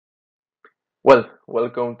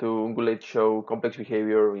Welcome to Ungulates show complex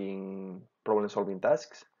behavior in problem-solving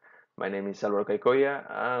tasks. My name is Álvaro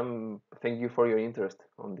Caicoya. Thank you for your interest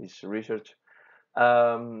on this research.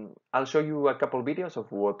 I'll show you a couple videos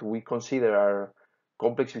of what we consider are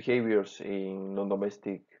complex behaviors in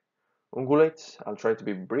non-domestic ungulates. I'll try to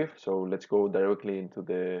be brief, so let's go directly into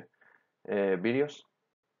the videos.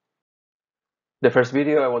 The first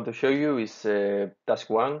video I want to show you is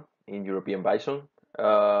task 1 in European bison.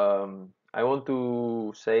 I want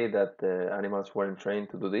to say that animals weren't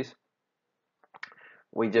trained to do this.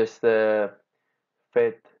 We just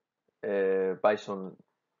fed bison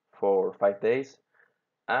for 5 days,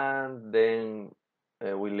 and then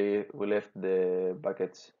we left the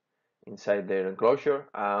buckets inside their enclosure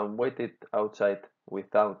and waited outside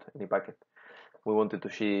without any bucket. We wanted to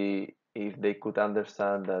see if they could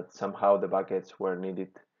understand that somehow the buckets were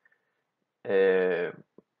needed uh,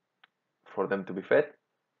 for them to be fed.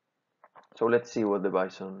 So let's see what the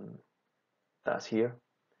bison does here.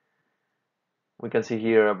 We can see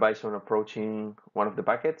here a bison approaching one of the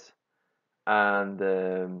buckets and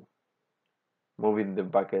moving the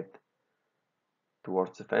bucket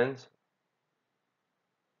towards the fence.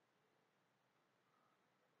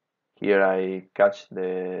 Here I catch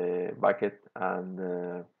the bucket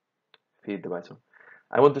and feed the bison.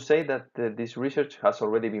 I want to say that this research has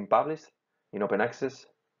already been published in open access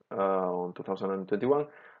on 2021,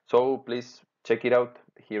 so please check it out.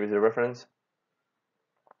 Here is the reference.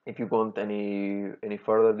 If you want any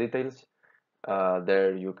further details,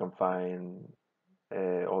 there you can find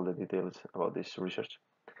all the details about this research.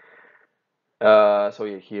 So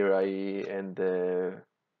yeah, here I end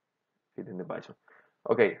feeding the bison.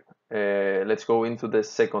 Okay, let's go into the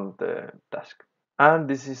second task. And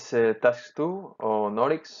this is task 2 on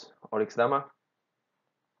Oryx Dama.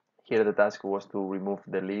 Here the task was to remove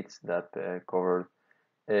the lids that covered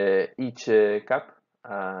each cup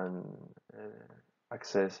and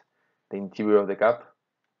access the interior of the cup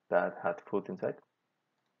that had food inside.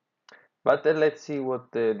 But let's see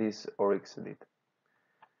what this Oryx did.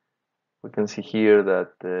 We can see here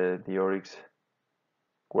that the Oryx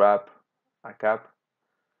grab a cup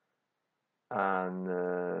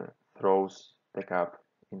and throws the cup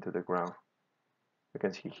into the ground. You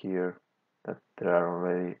can see here that there are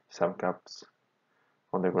already some cups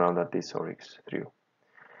on the ground that this oryx threw.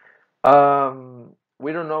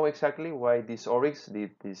 We don't know exactly why this oryx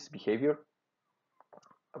did this behavior,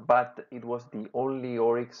 but it was the only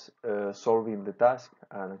oryx solving the task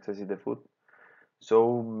and accessing the food.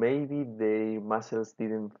 So maybe the muscles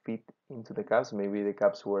didn't fit into the cups. Maybe the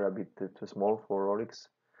cups were a bit too small for oryx.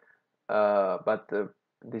 But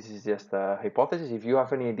this is just a hypothesis. If you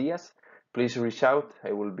have any ideas, please reach out.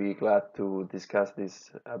 I will be glad to discuss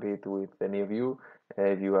this a bit with any of you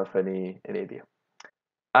if you have any idea.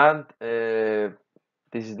 And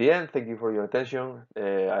this is the end. Thank you for your attention.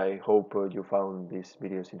 I hope you found these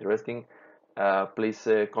videos interesting. Please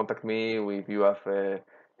contact me if you have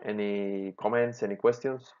any comments, any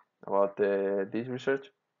questions about this research.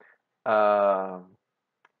 Well,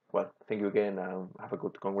 thank you again and have a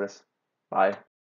good Congress. Bye.